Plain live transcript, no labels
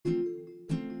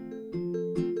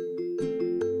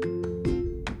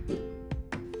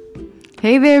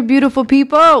Hey there, beautiful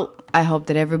people. I hope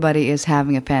that everybody is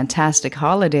having a fantastic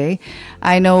holiday.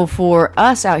 I know for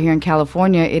us out here in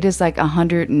California, it is like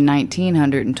 119,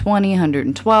 120,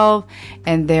 112,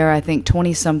 and there are, I think,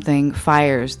 20-something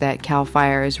fires that CAL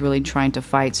FIRE is really trying to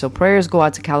fight. So prayers go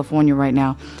out to California right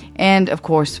now. And, of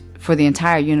course, for the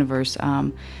entire universe,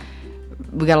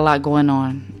 we got a lot going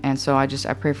on. And so I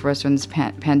pray for us during this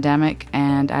pandemic,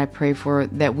 and I pray for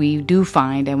that we do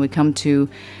find and we come to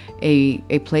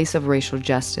a place of racial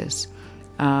justice.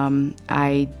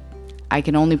 I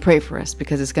can only pray for us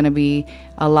because it's going to be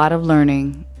a lot of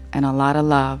learning and a lot of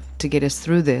love to get us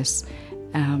through this.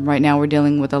 Right now we're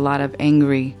dealing with a lot of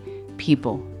angry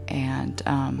people, and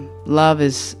love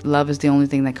is the only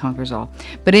thing that conquers all.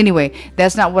 But anyway,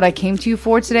 that's not what I came to you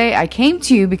for today. I came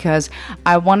to you because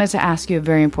I wanted to ask you a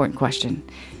very important question.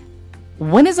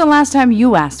 When is the last time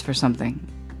you asked for something?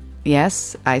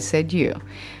 Yes, I said you.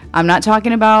 I'm not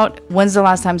talking about when's the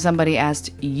last time somebody asked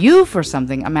you for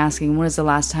something. I'm asking when is the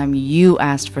last time you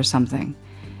asked for something?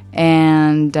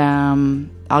 And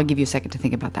I'll give you a second to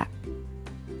think about that.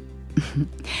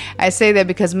 I say that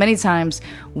because many times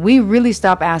we really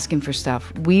stop asking for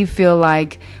stuff. We feel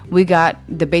like we got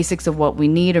the basics of what we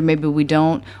need, or maybe we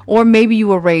don't. Or maybe you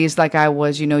were raised like I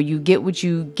was, you get what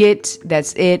you get,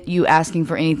 that's it. You asking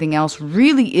for anything else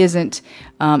really isn't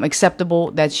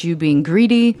acceptable. That's you being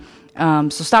greedy. So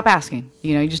stop asking,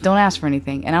 you just don't ask for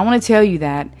anything. And I want to tell you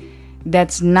that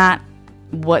that's not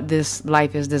what this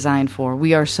life is designed for.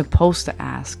 We are supposed to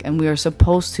ask, and we are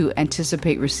supposed to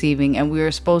anticipate receiving, and we are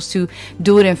supposed to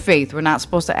do it in faith. We're not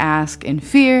supposed to ask in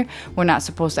fear. We're not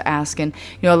supposed to ask. And,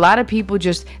 a lot of people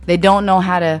they don't know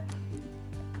how to,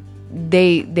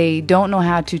 they don't know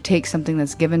how to take something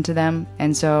that's given to them.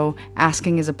 And so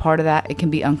asking is a part of that. It can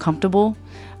be uncomfortable,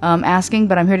 asking,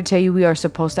 but I'm here to tell you we are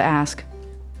supposed to ask.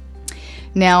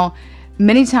 Now,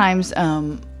 many times,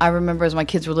 I remember as my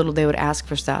kids were little, they would ask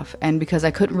for stuff. And because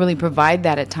I couldn't really provide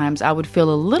that at times, I would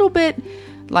feel a little bit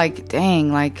like,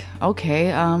 dang,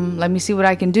 okay, let me see what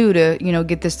I can do to,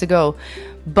 get this to go.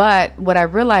 But what I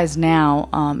realize now,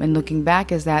 in looking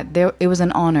back, is that it was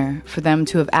an honor for them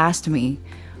to have asked me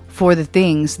for the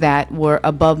things that were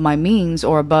above my means,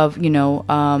 or above,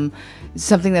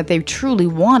 something that they truly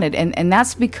wanted. And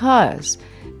that's because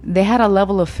they had a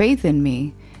level of faith in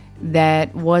me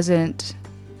that wasn't,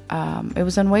 it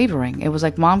was unwavering. It was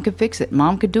like, Mom could fix it.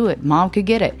 Mom could do it. Mom could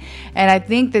get it. And I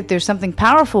think that there's something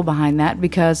powerful behind that,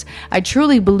 because I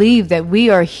truly believe that we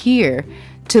are here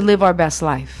to live our best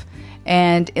life.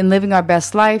 And in living our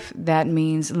best life, that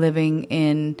means living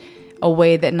in a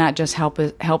way that not just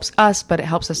helps us, but it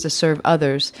helps us to serve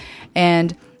others.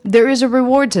 And there is a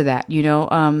reward to that,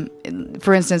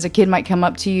 For instance, a kid might come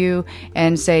up to you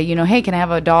and say, hey, can I have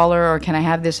 $1, or can I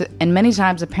have this? And many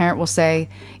times a parent will say,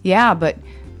 yeah, but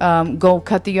go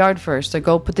cut the yard first, or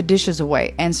go put the dishes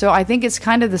away. And so I think it's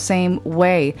kind of the same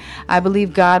way. I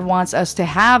believe God wants us to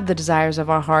have the desires of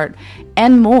our heart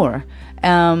and more.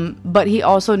 But he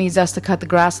also needs us to cut the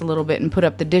grass a little bit and put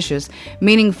up the dishes,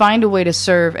 meaning find a way to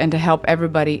serve and to help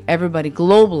everybody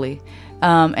globally.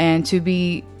 And to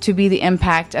be the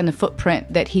impact and the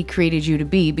footprint that he created you to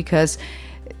be, because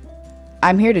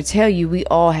I'm here to tell you we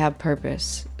all have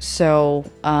purpose. So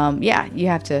you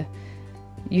have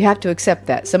to accept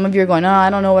that. Some of you are going,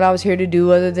 I don't know what I was here to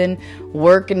do other than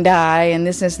work and die and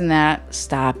this and that.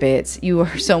 Stop it. You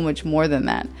are so much more than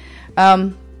that.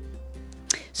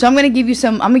 So I'm going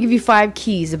to give you 5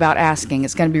 keys about asking.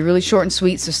 It's going to be really short and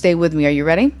sweet, so stay with me. Are you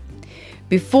ready?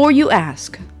 Before you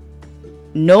ask,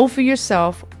 know for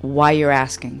yourself why you're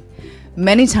asking.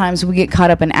 Many times we get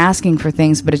caught up in asking for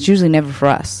things, but it's usually never for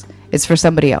us. It's for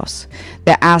somebody else.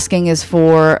 The asking is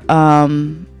for,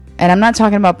 and I'm not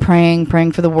talking about praying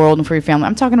for the world and for your family.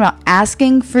 I'm talking about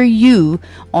asking for you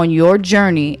on your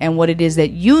journey and what it is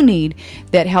that you need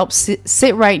that helps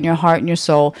sit right in your heart and your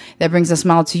soul, that brings a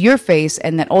smile to your face,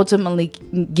 and that ultimately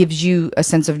gives you a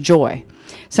sense of joy,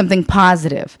 something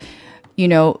positive.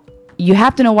 You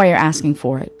have to know why you're asking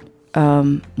for it.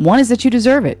 One is that you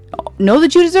deserve it. Know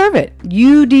that you deserve it.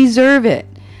 You deserve it.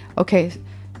 Okay.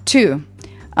 2,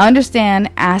 understand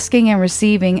asking and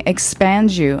receiving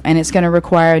expands you, and it's going to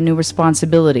require a new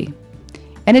responsibility,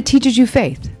 and it teaches you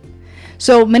faith.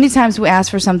 So many times we ask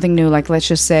for something new, like let's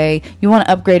just say you want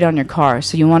to upgrade on your car.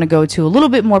 So you want to go to a little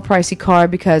bit more pricey car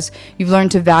because you've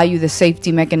learned to value the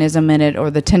safety mechanism in it, or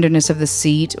the tenderness of the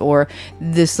seat, or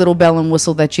this little bell and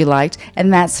whistle that you liked,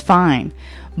 and that's fine.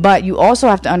 But you also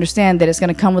have to understand that it's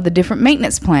going to come with a different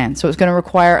maintenance plan. So it's going to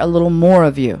require a little more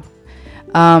of you.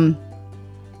 Now,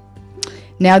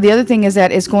 the other thing is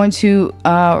that it's going to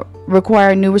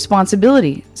require new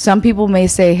responsibility. Some people may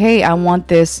say, hey, I want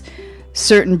this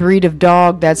certain breed of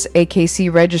dog that's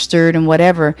AKC registered and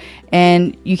whatever,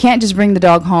 and you can't just bring the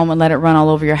dog home and let it run all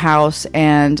over your house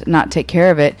and not take care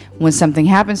of it. When something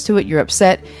happens to it, you're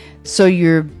upset. So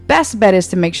your best bet is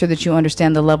to make sure that you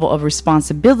understand the level of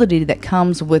responsibility that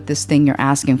comes with this thing you're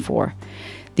asking for.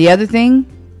 The other thing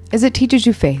is it teaches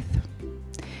you faith.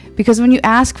 Because when you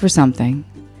ask for something,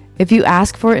 if you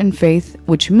ask for it in faith,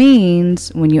 which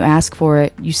means when you ask for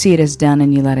it, you see it as done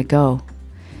and you let it go.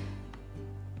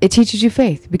 It teaches you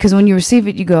faith, because when you receive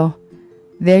it, you go,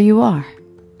 there you are.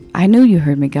 I knew you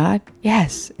heard me, God.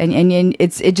 Yes. And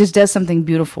it just does something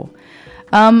beautiful.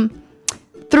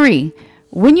 3,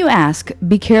 when you ask,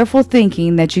 be careful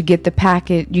thinking that you get to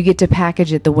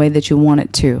package it the way that you want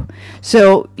it to.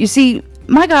 So you see,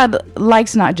 my God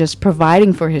likes not just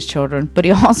providing for his children, but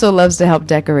he also loves to help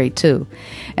decorate too.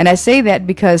 And I say that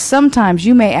because sometimes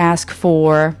you may ask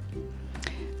for,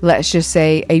 let's just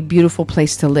say, a beautiful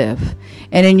place to live.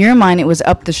 And in your mind, it was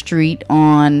up the street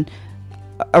around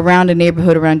a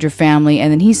neighborhood, around your family. And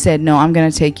then he said, no, I'm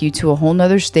going to take you to a whole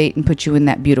nother state and put you in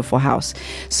that beautiful house.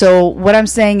 So what I'm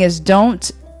saying is, don't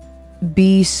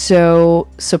be so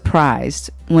surprised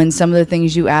when some of the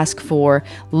things you ask for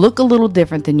look a little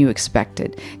different than you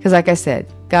expected. Because like I said,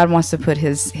 God wants to put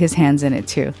his hands in it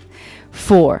too.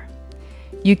 4,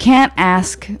 you can't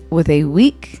ask with a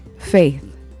weak faith.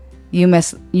 You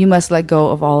must let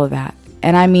go of all of that.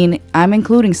 And I mean, I'm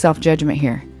including self-judgment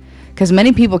here, because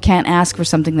many people can't ask for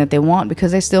something that they want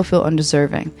because they still feel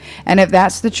undeserving. And if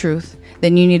that's the truth,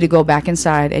 then you need to go back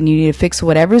inside and you need to fix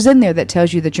whatever's in there that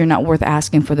tells you that you're not worth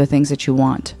asking for the things that you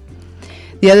want.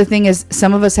 The other thing is,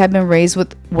 some of us have been raised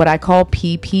with what I call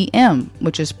PPM,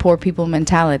 which is poor people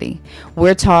mentality.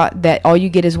 We're taught that all you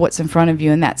get is what's in front of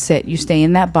you, and that's it. You stay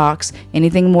in that box.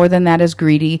 Anything more than that is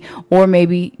greedy, or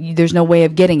maybe there's no way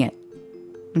of getting it.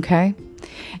 Okay?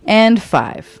 And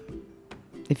 5,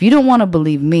 if you don't want to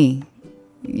believe me,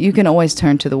 you can always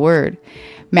turn to the word.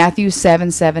 Matthew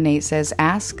 7:7-8 says,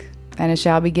 ask, and it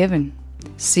shall be given.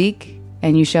 Seek,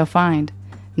 and you shall find.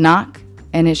 Knock,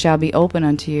 and it shall be open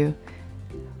unto you.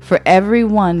 For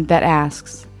everyone that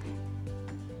asks,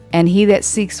 and he that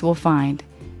seeks will find,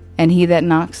 and he that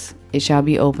knocks, it shall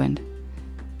be opened.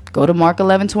 Go to Mark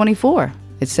 11:24.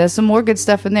 It says some more good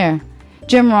stuff in there.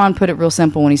 Jim Rohn put it real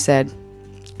simple when he said,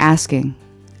 asking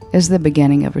is the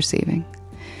beginning of receiving.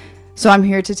 So I'm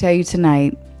here to tell you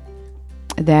tonight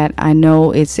that I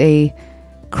know it's a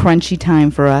crunchy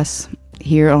time for us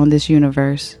here on this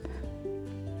universe,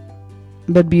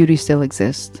 but beauty still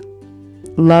exists.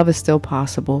 Love is still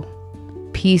possible.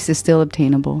 Peace is still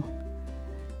obtainable.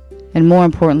 And more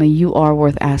importantly, you are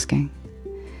worth asking.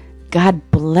 God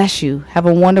bless you. Have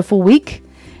a wonderful week.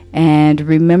 And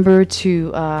remember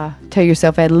to tell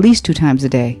yourself at least 2 times a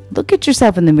day. Look at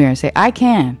yourself in the mirror and say, I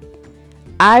can.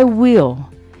 I will.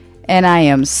 And I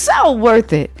am so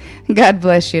worth it. God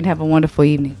bless you and have a wonderful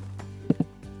evening.